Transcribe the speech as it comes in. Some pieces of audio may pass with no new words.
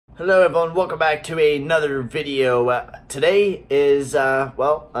Hello everyone, welcome back to another video. Today is,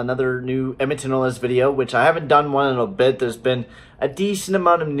 another new Edmonton Oilers video, which I haven't done one in a bit. There's been a decent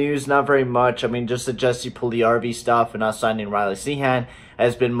amount of news, not very much. I mean, just the Jesse Puljujarvi stuff and us signing Riley Sheahan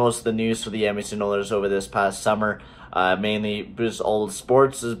has been most of the news for the Edmonton Oilers over this past summer. Mainly because old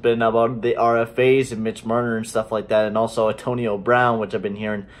sports has been about the RFAs and Mitch Marner and stuff like that, and also Antonio Brown, which I've been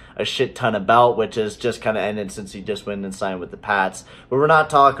hearing a shit ton about, which has just kind of ended since he just went and signed with the Pats. But we're not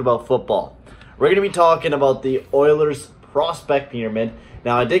talking about football. We're going to be talking about the Oilers prospect pyramid.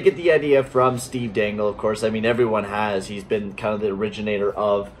 Now, I did get the idea from Steve Dangle, of course. I mean, everyone has. He's been kind of the originator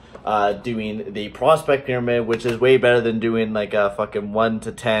of doing the prospect pyramid, which is way better than doing like a fucking 1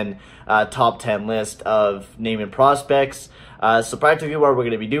 to 10 top 10 list of naming prospects. So practically what we're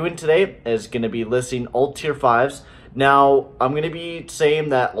going to be doing today is going to be listing all tier 5s. Now, I'm going to be saying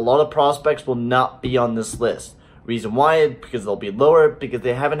that a lot of prospects will not be on this list. Reason why? Because they'll be lower, because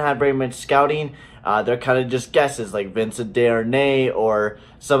they haven't had very much scouting. They're kind of just guesses, like Vincent Desharnais or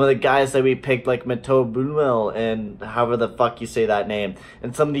some of the guys that we picked, like Matteau Brunel and however the fuck you say that name.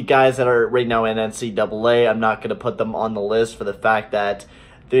 And some of the guys that are right now in NCAA, I'm not going to put them on the list for the fact that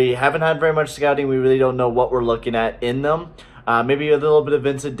they haven't had very much scouting. We really don't know what we're looking at in them. Maybe a little bit of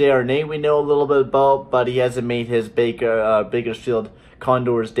Vincent Desharnais we know a little bit about, but he hasn't made his Bakersfield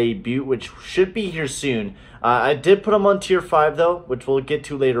Condors debut, which should be here soon. I did put him on tier 5 though, which we'll get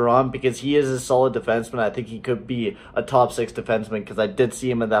to later on, because he is a solid defenseman. I think he could be a top 6 defenseman, because I did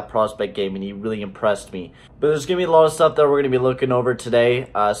see him in that prospect game and he really impressed me. But there's going to be a lot of stuff that we're going to be looking over today.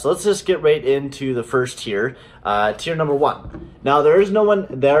 So let's just get right into the first tier, tier number 1. Now, there is no one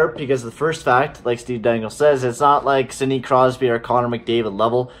there because the first fact, like Steve Dangle says, it's not like Sidney Crosby or Connor McDavid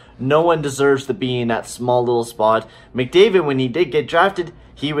level. No one deserves to be in that small little spot. McDavid, when he did get drafted,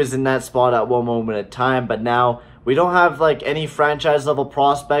 he was in that spot at one moment in time, but now we don't have like any franchise level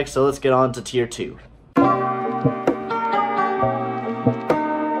prospects, so let's get on to tier 2.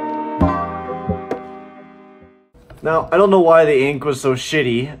 Now, I don't know why the ink was so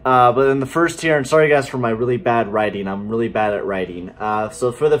shitty, but in the first tier, and sorry guys for my really bad writing, I'm really bad at writing.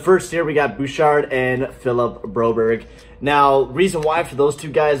 So for the first tier, we got Bouchard and Philip Broberg. Now, reason why for those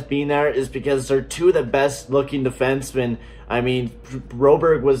two guys being there is because they're two of the best looking defensemen. I mean,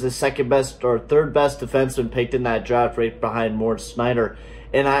 Broberg was the second best or third best defenseman picked in that draft, right behind Moritz Snyder.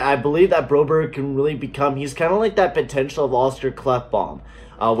 And I believe that Broberg can really become, he's kind of like that potential of Oscar Klefbom.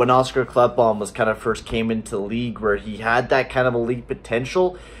 When Oscar Klefbom was kind of first came into the league, where he had that kind of elite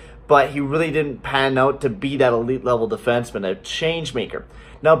potential, but he really didn't pan out to be that elite level defenseman, a change maker.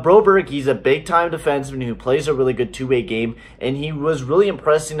 Now, Broberg, he's a big-time defenseman who plays a really good two-way game, and he was really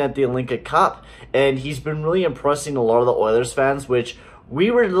impressing at the Olinka Cup, and he's been really impressing a lot of the Oilers fans, which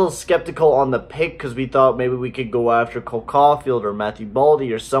we were a little skeptical on the pick because we thought maybe we could go after Cole Caulfield or Matthew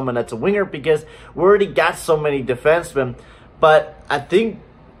Baldy or someone that's a winger, because we already got so many defensemen. But I think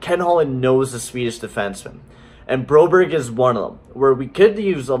Ken Holland knows the Swedish defenseman, and Broberg is one of them, where we could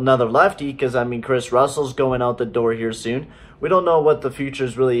use another lefty, because, I mean, Chris Russell's going out the door here soon. We don't know what the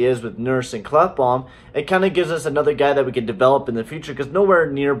futures really is with Nurse and Klefbom. It kind of gives us another guy that we can develop in the future, because nowhere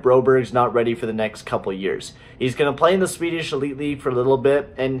near Broberg's not ready for the next couple years. He's going to play in the Swedish Elite League for a little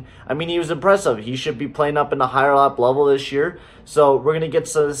bit, and, I mean, he was impressive. He should be playing up in the higher up level this year, so we're going to get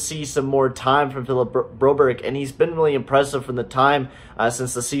to see some more time from Philip Broberg, and he's been really impressive from the time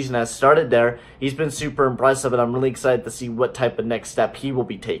since the season has started there. He's been super impressive, and I'm really excited to see what type of next step he will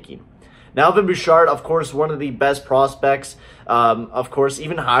be taking. Now, Evan Bouchard, of course, one of the best prospects, of course,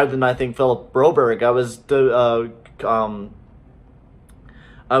 even higher than I think Philip Broberg.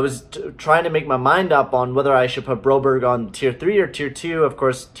 I was trying to make my mind up on whether I should put Broberg on tier 3 or tier 2. Of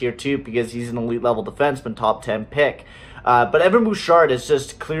course, tier 2 because he's an elite level defenseman, top 10 pick. But Evan Bouchard is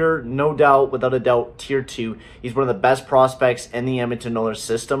just clear, no doubt, without a doubt, tier 2. He's one of the best prospects in the Edmonton Oilers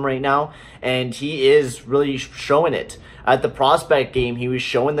system right now, and he is really showing it. At the prospect game, he was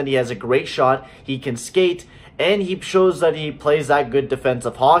showing that he has a great shot, he can skate, and he shows that he plays that good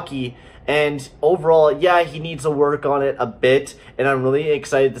defensive hockey. And overall, yeah, he needs to work on it a bit, and I'm really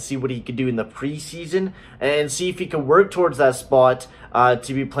excited to see what he could do in the preseason and see if he can work towards that spot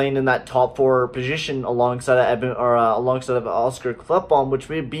to be playing in that top 4 position alongside of Oscar Klefbom, which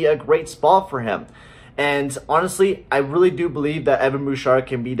would be a great spot for him. And honestly, I really do believe that Evan Bouchard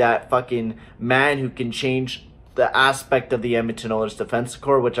can be that fucking man who can change the aspect of the Edmonton Oilers defense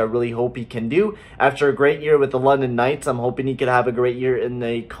core, which I really hope he can do. After a great year with the London Knights, I'm hoping he could have a great year in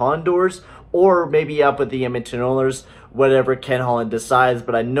the Condors, or maybe up with the Edmonton Oilers, whatever Ken Holland decides.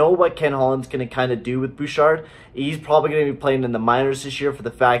 But I know what Ken Holland's going to kind of do with Bouchard. He's probably going to be playing in the minors this year for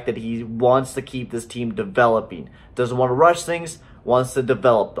the fact that he wants to keep this team developing. Doesn't want to rush things, wants to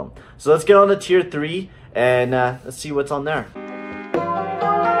develop them. So let's get on to tier 3 and let's see what's on there.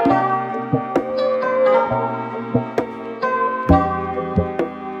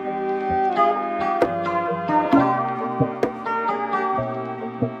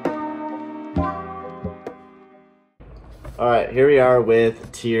 Alright, here we are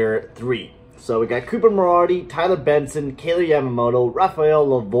with tier 3. So we got Cooper Marody, Tyler Benson, Kailer Yamamoto, Raphael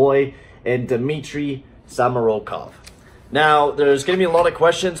Lavoie, and Dmitry Samorukov. Now, there's going to be a lot of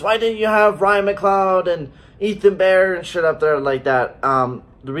questions. Why didn't you have Ryan McLeod and Ethan Bear and shit up there like that?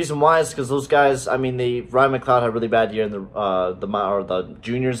 The reason why is because those guys, I mean, Ryan McLeod had a really bad year in the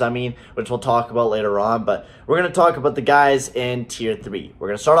juniors, which we'll talk about later on. But we're going to talk about the guys in tier 3. We're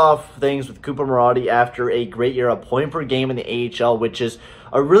going to start off things with Cooper Marody after a great year, a point per game in the AHL, which is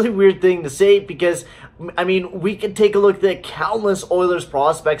a really weird thing to say because, I mean, we can take a look at the countless Oilers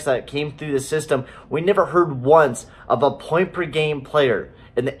prospects that came through the system. We never heard once of a point per game player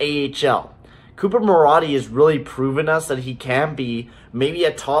in the AHL. Cooper Marody has really proven us that he can be maybe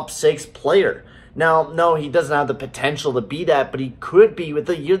a top 6 player. Now, no, he doesn't have the potential to be that, but he could be. With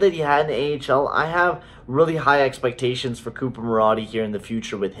the year that he had in the AHL, I have really high expectations for Cooper Marody here in the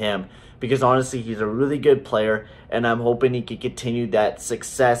future with him because, honestly, he's a really good player, and I'm hoping he can continue that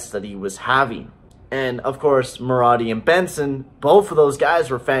success that he was having. And, of course, Marody and Benson, both of those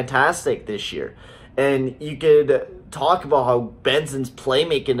guys were fantastic this year. And you could talk about how Benson's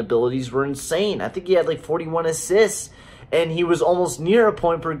playmaking abilities were insane. I think he had like 41 assists, and he was almost near a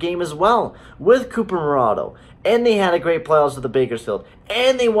point per game as well with Cooper Marody. And they had a great playoffs with the Bakersfield.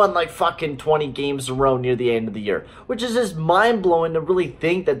 And they won like fucking 20 games in a row near the end of the year. Which is just mind-blowing to really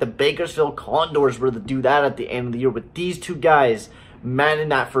think that the Bakersfield Condors were to do that at the end of the year with these two guys manning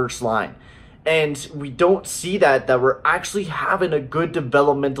that first line. And we don't see that we're actually having a good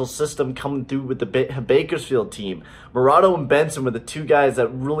developmental system coming through with the Bakersfield team. Marody and Benson were the two guys that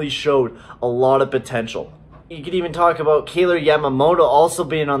really showed a lot of potential. You could even talk about Kailer Yamamoto also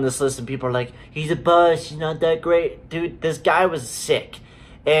being on this list, and people are like, he's a bust, he's not that great. Dude, this guy was sick.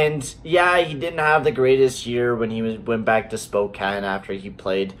 And yeah, he didn't have the greatest year when he went back to Spokane after he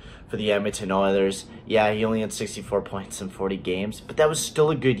played for the Edmonton Oilers. Yeah, he only had 64 points in 40 games, but that was still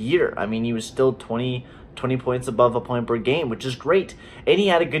a good year. I mean, he was still 20 points above a point per game, which is great. And he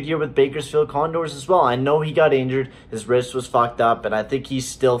had a good year with Bakersfield Condors as well. I know he got injured. His wrist was fucked up, and I think he's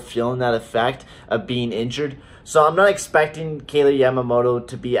still feeling that effect of being injured. So I'm not expecting Kailer Yamamoto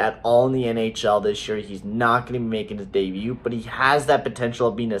to be at all in the NHL this year. He's not going to be making his debut, but he has that potential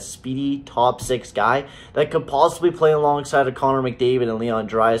of being a speedy top 6 guy that could possibly play alongside of Connor McDavid and Leon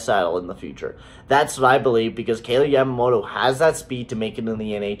Draisaitl in the future. That's what I believe, because Kailer Yamamoto has that speed to make it in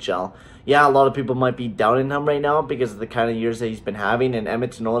the NHL. Yeah, a lot of people might be doubting him right now because of the kind of years that he's been having, and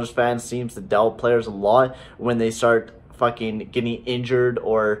Edmonton Oilers fans seems to doubt players a lot when they start fucking getting injured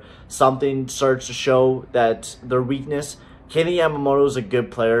or something starts to show that their weakness. Kailer Yamamoto is a good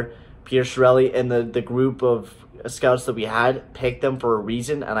player. Pierre Chiarelli and the group of scouts that we had picked them for a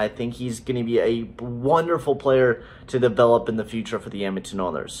reason, and I think he's going to be a wonderful player to develop in the future for the Edmonton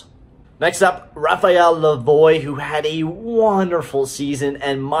Oilers. Next up, Raphael Lavoie, who had a wonderful season,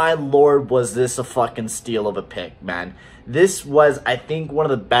 and my lord, was this a fucking steal of a pick, man. This was, I think, one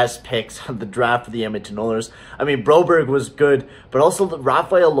of the best picks of the draft for the Edmonton Oilers. I mean, Broberg was good, but also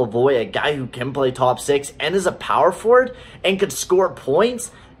Raphael Lavoie, a guy who can play top 6 and is a power forward and could score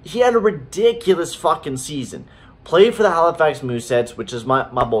points. He had a ridiculous fucking season. Played for the Halifax Mooseheads, which is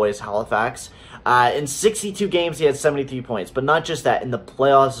my boys, Halifax. In 62 games, he had 73 points. But not just that, in the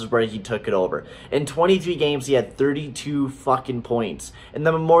playoffs is where he took it over. In 23 games, he had 32 fucking points. In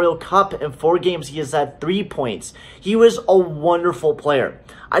the Memorial Cup, in 4 games, he has had 3 points. He was a wonderful player.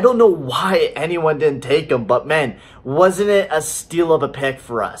 I don't know why anyone didn't take him, but man, wasn't it a steal of a pick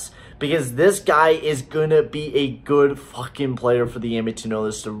for us? Because this guy is going to be a good fucking player for the Edmonton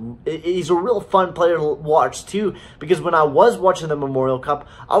Oilers. He's a real fun player to watch too. Because when I was watching the Memorial Cup,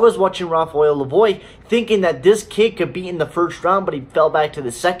 I was watching Raphael Lavoie thinking that this kid could be in the first round, but he fell back to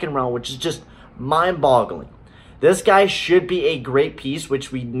the second round, which is just mind-boggling. This guy should be a great piece,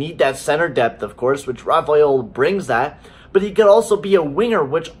 which we need that center depth, of course, which Raphael brings that. But he could also be a winger,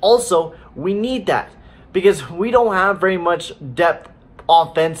 which also we need that. Because we don't have very much depth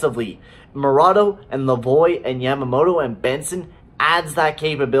offensively. Marody and Lavoie and Yamamoto and Benson adds that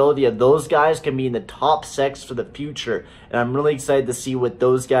capability of those guys can be in the top 6 for the future. And I'm really excited to see what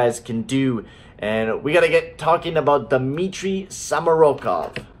those guys can do. And we got to get talking about Dmitry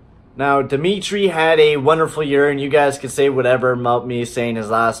Samorukov. Now, Dmitry had a wonderful year, and you guys can say whatever about me saying his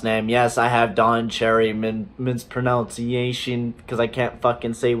last name. Yes, I have Don Cherry mispronunciation because I can't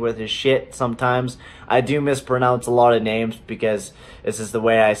fucking say with his shit sometimes. I do mispronounce a lot of names because this is the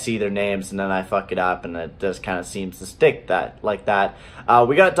way I see their names, and then I fuck it up, and it just kind of seems to stick like that.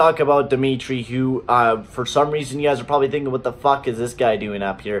 We got to talk about Dimitri, who for some reason you guys are probably thinking, what the fuck is this guy doing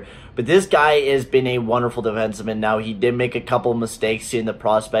up here? But this guy has been a wonderful defenseman. Now, he did make a couple mistakes in the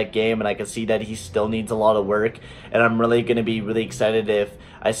prospect game, and I can see that he still needs a lot of work. And I'm really going to be really excited if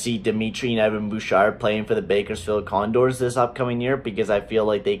I see Dimitri and Evan Bouchard playing for the Bakersfield Condors this upcoming year, because I feel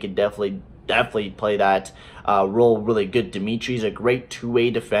like they could definitely play that role really good. Dimitri's a great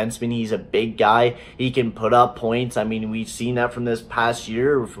two-way defenseman. He's a big guy. He can put up points. I mean, we've seen that from this past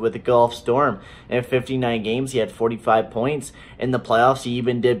year with the Gulf Storm. In 59 games, he had 45 points. In the playoffs, he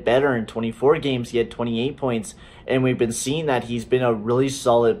even did better. In 24 games, he had 28 points. And we've been seeing that he's been a really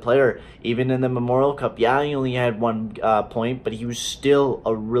solid player. Even in the Memorial Cup, yeah, he only had 1 point, but he was still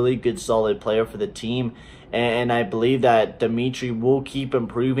a really good, solid player for the team. And I believe that Dimitri will keep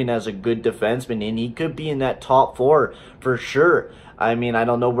improving as a good defenseman, and he could be in that top 4 for sure. I mean, I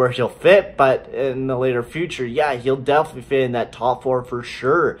don't know where he'll fit, but in the later future, yeah, he'll definitely fit in that top 4 for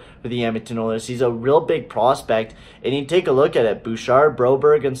sure for the Edmonton Oilers. He's a real big prospect, and you take a look at it. Bouchard,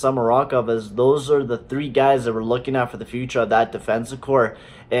 Broberg, and Samarakov, as those are the 3 guys that we're looking at for the future of that defensive core,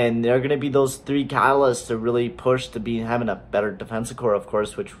 and they're going to be those 3 catalysts to really push to be having a better defensive core, of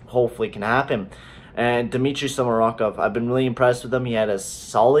course, which hopefully can happen. And Dmitry Samarakov, I've been really impressed with him. He had a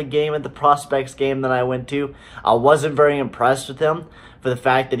solid game at the prospects game that I went to. I wasn't very impressed with him for the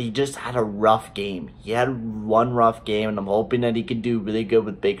fact that he just had a rough game. He had 1 rough game, and I'm hoping that he can do really good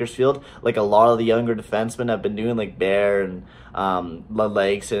with Bakersfield, like a lot of the younger defensemen have been doing, like Bear and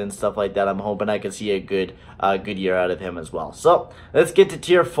Lakes and stuff like that. I'm hoping I can see a good year out of him as well. So let's get to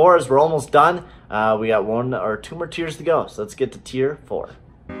tier 4 as we're almost done. We got 1 or 2 more tiers to go, so let's get to tier 4.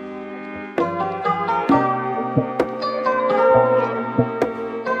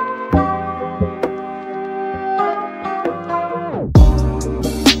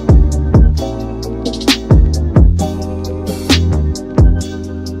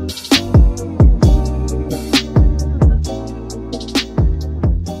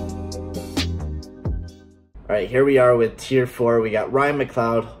 Alright, here we are with tier 4. We got Ryan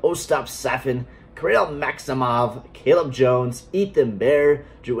McLeod, Ostap Safin, Kirill Maximov, Caleb Jones, Ethan Bear,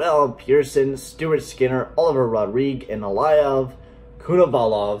 Joel Pearson, Stuart Skinner, Oliver Rodrigue, and Alayev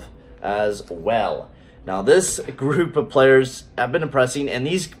Kunavalov as well. Now, this group of players have been impressing, and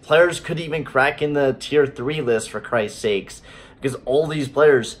these players could even crack in the tier 3 list, for Christ's sakes, because all these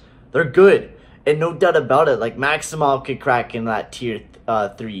players, they're good. And no doubt about it, like Maximov could crack in that tier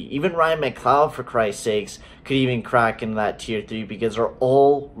 3. Even Ryan McLeod, for Christ's sakes, could even crack in that tier 3, because they're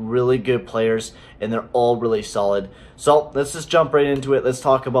all really good players and they're all really solid. So let's just jump right into it. Let's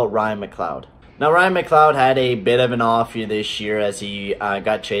talk about Ryan McLeod. Now, Ryan McLeod had a bit of an off year this year as he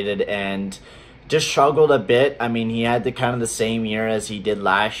got traded and just struggled a bit. I mean, he had kind of the same year as he did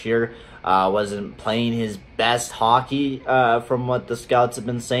last year. Wasn't playing his best hockey from what the scouts have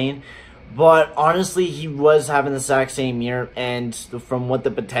been saying. But honestly, he was having the exact same year, and from what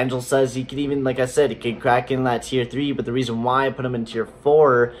the potential says, he could even, like I said, he could crack in that tier 3. But the reason why I put him in tier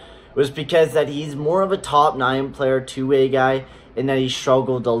 4 was because that he's more of a top 9 player, two-way guy, and that he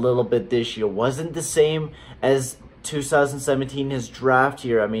struggled a little bit this year. Wasn't the same as 2017, his draft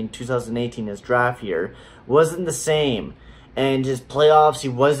year. I mean, 2018, his draft year. Wasn't the same. And his playoffs, he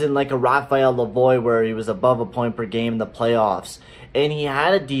wasn't like a Raphael Lavoie where he was above a point per game in the playoffs. And he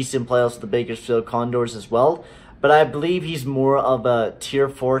had a decent playoffs with the Bakersfield Condors as well. But I believe he's more of a tier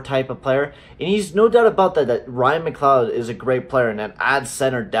 4 type of player. And he's no doubt about that Ryan McLeod is a great player. And that adds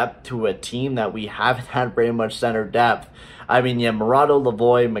center depth to a team that we haven't had very much center depth. I mean, yeah, Murado,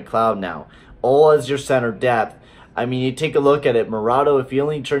 Lavoie, McLeod now. All as your center depth. I mean, you take a look at it. Murado, if he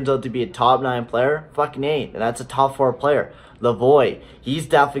only turns out to be a top 9 player, fucking A. And that's a top 4 player. Lavoie, he's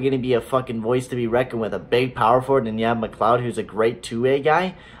definitely going to be a fucking voice to be reckoned with. A big power forward. And yeah, McLeod, who's a great two-way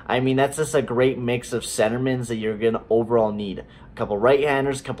guy. I mean, that's just a great mix of centermen that you're going to overall need. A couple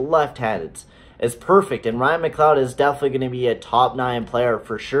right-handers, a couple left-handeds. It's perfect. And Ryan McLeod is definitely going to be a top 9 player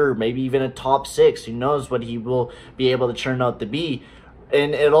for sure. Maybe even a top 6. Who knows what he will be able to turn out to be.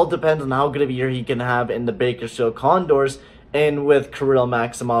 And it all depends on how good of a year he can have in the Bakersfield Condors and with Kirill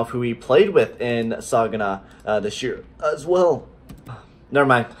Maximov, who he played with in Saginaw this year as well. Never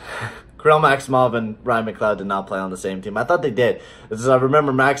mind. Kirill Maximov and Ryan McLeod did not play on the same team. I thought they did. Because I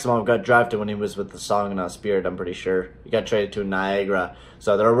remember Maximov got drafted when he was with the Saginaw Spirit, I'm pretty sure. He got traded to Niagara.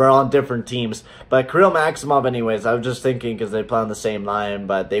 So they were on different teams. But Kirill Maximov, anyways, I was just thinking because they play on the same line.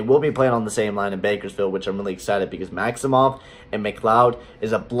 But they will be playing on the same line in Bakersfield, which I'm really excited because Maximov and McLeod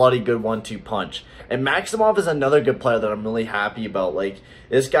is a bloody good 1-2 punch. And Maximov is another good player that I'm really happy about. Like,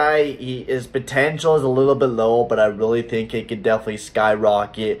 this guy, his potential is a little bit low, but I really think he could definitely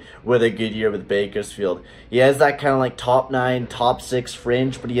skyrocket with a good year with Bakersfield. He has that kind of like top 9, top 6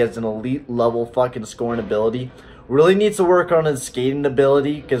 fringe, but he has an elite level fucking scoring ability. Really needs to work on his skating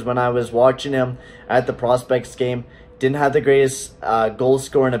ability, because when I was watching him at the Prospects game, didn't have the greatest goal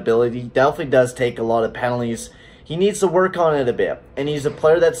scoring ability. Definitely does take a lot of penalties. He needs to work on it a bit. And he's a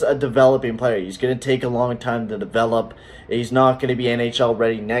player that's a developing player. He's going to take a long time to develop. He's not going to be NHL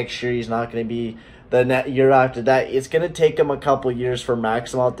ready next year. He's not going to be the year after that. It's going to take him a couple years for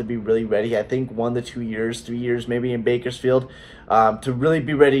Maximov to be really ready. I think 1 to 2 years, 3 years maybe in Bakersfield to really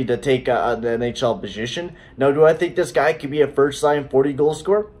be ready to take the NHL position. Now, do I think this guy could be a first-line 40-goal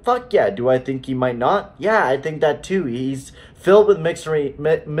scorer? Fuck yeah. Do I think he might not? Yeah, I think that too. He's filled with mystery.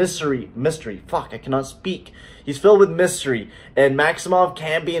 Fuck, I cannot speak. He's filled with mystery, and Maximov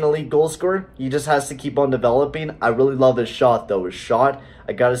can be an elite goal scorer. He just has to keep on developing. I really love his shot, though. His shot,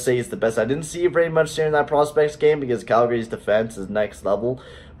 I gotta say, is the best. I didn't see it very much during that Prospects game because Calgary's defense is next level,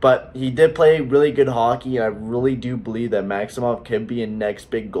 but he did play really good hockey, and I really do believe that Maximov could be a next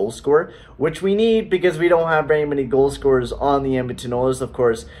big goal scorer, which we need because we don't have very many goal scorers on the Edmonton Oilers, of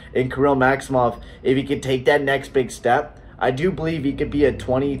course. And Kirill Maximov, if he could take that next big step, I do believe he could be a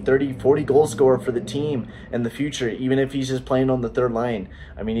 20, 30, 40 goal scorer for the team in the future, even if he's just playing on the third line.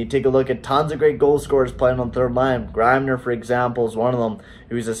 I mean, you take a look at tons of great goal scorers playing on the third line. Grabner, for example, is one of them.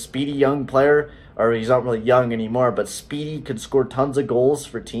 Who's a speedy young player, or he's not really young anymore, but speedy, could score tons of goals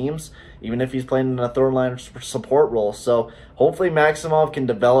for teams, even if he's playing in a third line support role. So hopefully Maximov can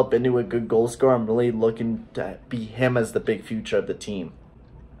develop into a good goal scorer. I'm really looking to be him as the big future of the team.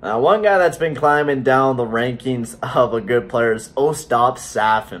 Now, one guy that's been climbing down the rankings of a good player is Ostap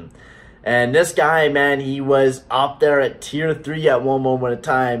Safin. And this guy, man, he was up there at tier 3 at one moment in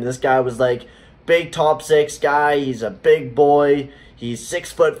time. This guy was like big top 6 guy. He's a big boy. He's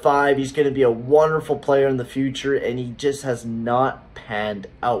 6'5". He's going to be a wonderful player in the future, and he just has not panned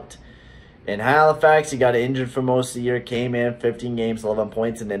out. In Halifax, he got injured for most of the year, came in 15 games, 11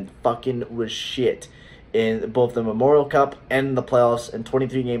 points, and then fucking was shit in both the Memorial Cup and the playoffs. In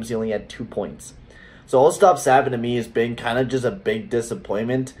 23 games, he only had 2 points. So Ostap Safin to me has been kind of just a big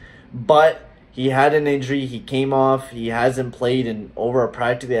disappointment. But he had an injury. He came off. He hasn't played in over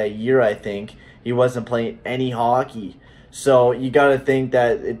practically a year, I think. He wasn't playing any hockey. So you got to think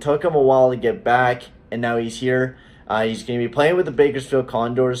that it took him a while to get back, and now he's here. He's going to be playing with the Bakersfield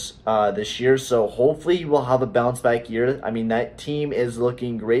Condors this year, so hopefully he will have a bounce-back year. I mean, that team is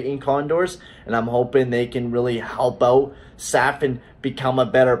looking great in Condors, and I'm hoping they can really help out Safin become a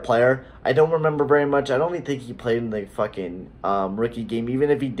better player. I don't remember very much. I don't even think he played in the fucking rookie game. Even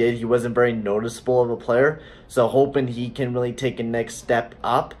if he did, he wasn't very noticeable of a player. So hoping he can really take a next step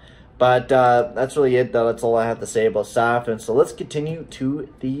up. But that's really it, though. That's all I have to say about Safin. So let's continue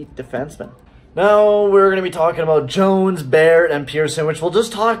to the defensemen. Now we're going to be talking about Jones, Barrett, and Pearson, which we'll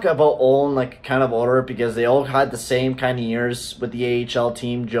just talk about all in like kind of order because they all had the same kind of years with the AHL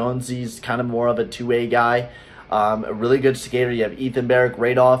team. Jones, he's kind of more of a two-way guy, a really good skater. You have Ethan Barrett,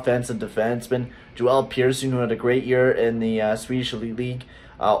 great offensive defenseman. Joel Pearson, who had a great year in the Swedish Elite League.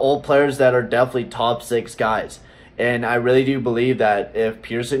 All players that are definitely top 6 guys. And I really do believe that if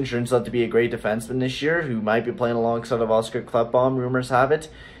Pearson turns out to be a great defenseman this year, who might be playing alongside of Oscar Klefbom, rumors have it,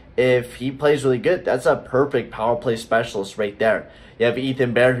 if he plays really good, that's a perfect power play specialist right there. You have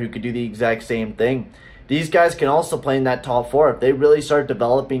Ethan Barrett, who could do the exact same thing. These guys can also play in that top 4. If they really start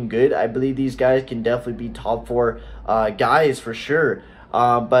developing good, I believe these guys can definitely be top 4 guys for sure.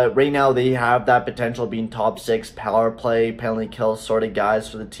 But right now they have that potential of being top 6 power play, penalty kill sort of guys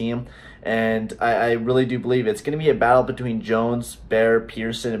for the team. And I really do believe it's going to be a battle between Jones, Barrett,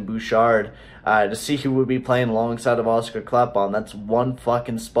 Pearson, and Bouchard to see who would be playing alongside of Oscar Klefbom. That's one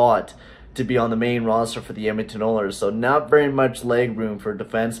fucking spot to be on the main roster for the Edmonton Oilers. So not very much leg room for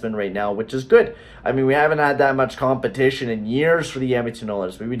defensemen right now, which is good. I mean, we haven't had that much competition in years for the Edmonton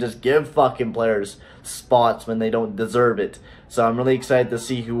Oilers. We would just give fucking players spots when they don't deserve it. So I'm really excited to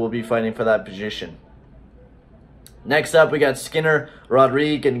see who will be fighting for that position. Next up, we got Skinner,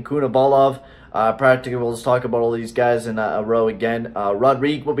 Rodrigue, and Kunabalov. Practically, we'll just talk about all these guys in a row again.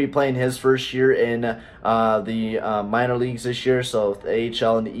 Rodrigue will be playing his first year in the minor leagues this year, so the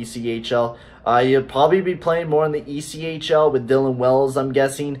AHL and the ECHL. He'll probably be playing more in the ECHL with Dylan Wells, I'm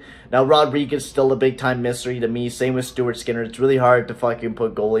guessing. Now, Rodrigue is still a big-time mystery to me. Same with Stuart Skinner. It's really hard to fucking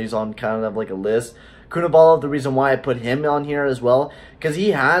put goalies on kind of like a list. Kunabalov, the reason why I put him on here as well, because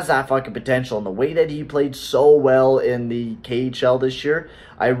he has that fucking potential. And the way that he played so well in the KHL this year,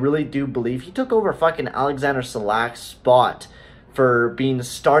 I really do believe he took over fucking Alexander Salak's spot for being the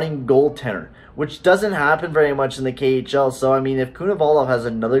starting goaltender, which doesn't happen very much in the KHL. So, I mean, if Kunabalov has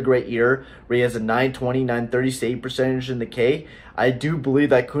another great year where he has a 920, 930 save percentage in the K, I do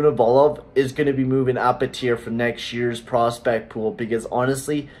believe that Kunabalov is going to be moving up a tier for next year's prospect pool, because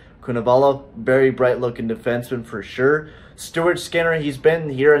honestly, Kunabalov, very bright-looking defenseman for sure. Stuart Skinner, he's been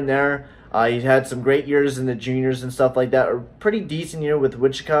here and there. He's had some great years in the juniors and stuff like that. A pretty decent year with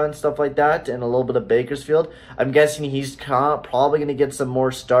Wichita and stuff like that, and a little bit of Bakersfield. I'm guessing he's probably going to get some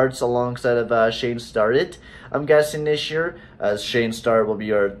more starts alongside of Shane Starrett, I'm guessing, this year, as Shane Starrett will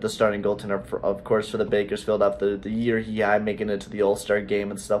be the starting goaltender, of course, for the Bakersfield after the year he had making it to the All-Star game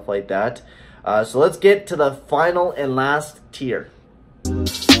and stuff like that. So let's get to the final and last tier.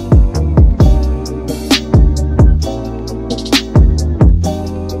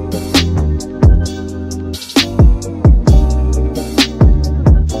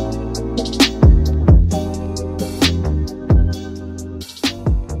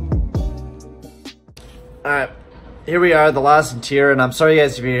 Alright, here we are, the last tier, and I'm sorry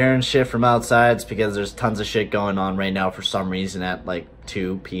guys if you're hearing shit from outside. It's because there's tons of shit going on right now for some reason at like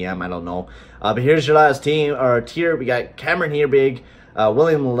 2 p.m. I don't know. But here's your last team, or tier. We got Cameron Hebig,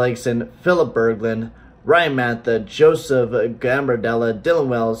 William Lakeson, Philip Berglund, Ryan Mantha, Joseph Gambardella, Dylan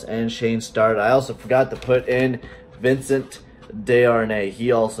Wells, and Shane Starrett. I also forgot to put in Vincent Desharnais.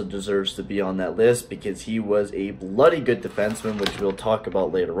 He also deserves to be on that list because he was a bloody good defenseman, which we'll talk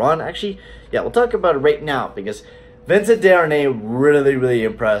about later on. Actually, yeah, we'll talk about it right now because Vincent Desharnais really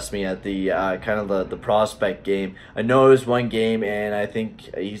impressed me at the kind of the prospect game. I know it was one game, and I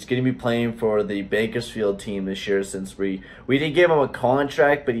think he's going to be playing for the Bakersfield team this year, since we didn't give him a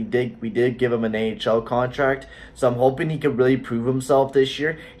contract, but we did give him an AHL contract. So I'm hoping he could really prove himself this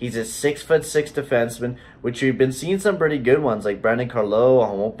year. He's a 6'6" defenseman, which we've been seeing some pretty good ones like Brandon Carlo.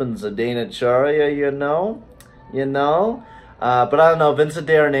 I'm hoping Zdeno Chara, you know. But I don't know, Vincent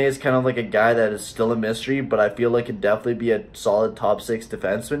Desharnais is kind of like a guy that is still a mystery, but I feel like he'd definitely be a solid top 6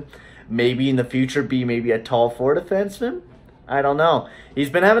 defenseman. Maybe in the future be maybe a top 4 defenseman? I don't know.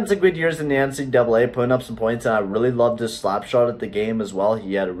 He's been having some good years in the NCAA, putting up some points, and I really loved his slap shot at the game as well.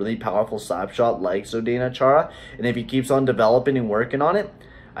 He had a really powerful slap shot like Zdeno Chara, and if he keeps on developing and working on it,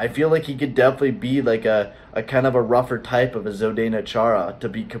 I feel like he could definitely be like a kind of a rougher type of a Zdeno Chara, to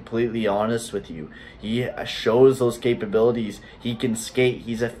be completely honest with you. He shows those capabilities. He can skate.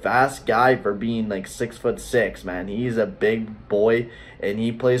 He's a fast guy for being like 6'6", man. He's a big boy, and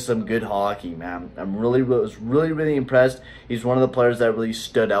he plays some good hockey, man. I was really impressed. He's one of the players that really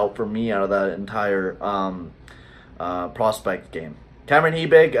stood out for me out of that entire prospect game. Cameron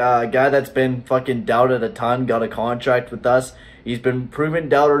Hebig, a guy that's been fucking doubted a ton, got a contract with us. He's been proving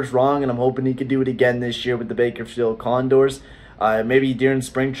doubters wrong, and I'm hoping he could do it again this year with the Bakersfield Condors. Maybe during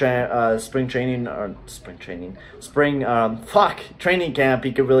spring training camp,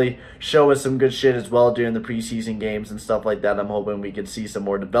 he could really show us some good shit as well during the preseason games and stuff like that. I'm hoping we could see some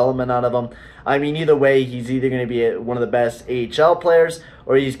more development out of him. I mean, either way, he's either going to be one of the best AHL players,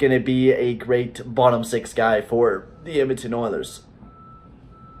 or he's going to be a great bottom 6 guy for the Edmonton Oilers.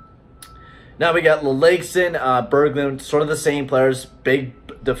 Now we got Lakeson, Berglund, sort of the same players, big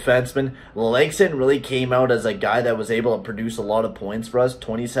defenseman. Lakeson really came out as a guy that was able to produce a lot of points for us,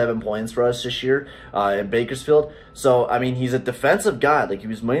 27 points for us this year in Bakersfield. So, I mean, he's a defensive guy. Like, he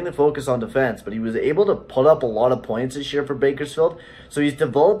was mainly focused on defense, but he was able to put up a lot of points this year for Bakersfield. So he's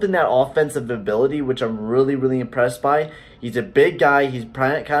developing that offensive ability, which I'm really impressed by. He's a big guy. He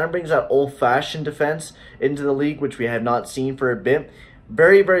kind of brings that old-fashioned defense into the league, which we have not seen for a bit.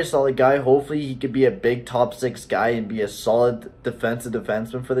 Very solid guy. Hopefully he could be a big top 6 guy and be a solid defensive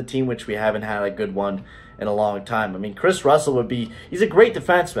defenseman for the team, which we haven't had a good one in a long time. I mean, Chris Russell he's a great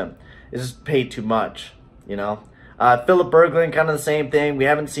defenseman. He's just paid too much, you know. Philip Berglund, kind of the same thing. We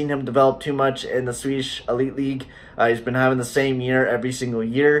haven't seen him develop too much in the Swedish Elite League. He's been having the same year every single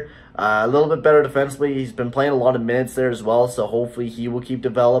year. A little bit better defensively. He's been playing a lot of minutes there as well, so hopefully he will keep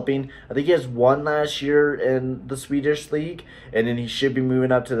developing. I think he has one last year in the Swedish League, and then he should be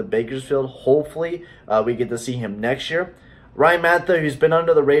moving up to the Bakersfield. Hopefully we get to see him next year. Ryan Mantha, who's been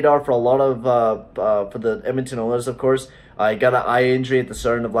under the radar for a lot of for the Edmonton Oilers, of course. He got an eye injury at the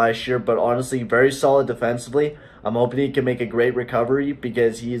start of last year, but honestly, very solid defensively. I'm hoping he can make a great recovery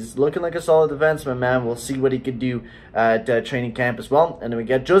because he's looking like a solid defenseman, man. We'll see what he can do at training camp as well. And then we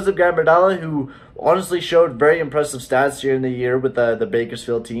got Joseph Gambardella, who honestly showed very impressive stats here in the year with the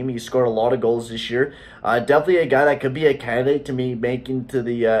Bakersfield team. He scored a lot of goals this year. Definitely a guy that could be a candidate to me making to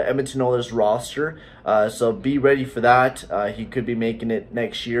the Edmonton Oilers roster. So be ready for that. He could be making it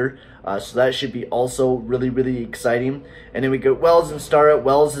next year. So that should be also really, really exciting. And then we got Wells and Starrett.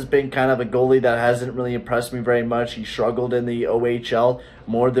 Wells has been kind of a goalie that hasn't really impressed me very much. He struggled in the OHL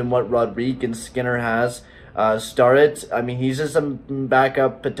more than what Rodrigue and Skinner has. Starrett, I mean, he's just a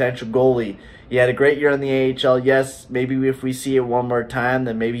backup potential goalie. He had a great year in the AHL. Yes, maybe if we see it one more time,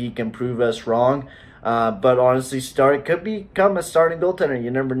 then maybe he can prove us wrong. But honestly, Starrett could become a starting goaltender.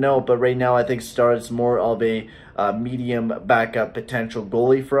 You never know. But right now, I think Starrett's more of a medium backup potential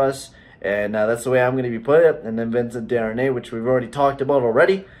goalie for us. And that's the way I'm going to be putting it. And then Vincent Desharnais, which we've already talked about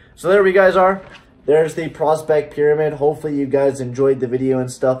already. So there we guys are. There's the prospect pyramid. Hopefully you guys enjoyed the video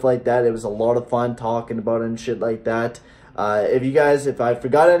and stuff like that. It was a lot of fun talking about it and shit like that. If I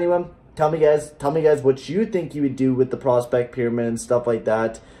forgot anyone, tell me guys what you think you would do with the prospect pyramid and stuff like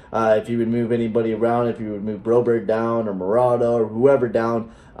that. If you would move anybody around, if you would move Broberg down or Murata or whoever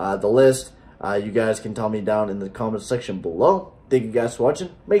down the list, you guys can tell me down in the comment section below. Thank you guys for watching.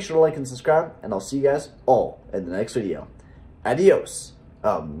 Make sure to like and subscribe, and I'll see you guys all in the next video. Adios,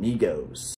 amigos.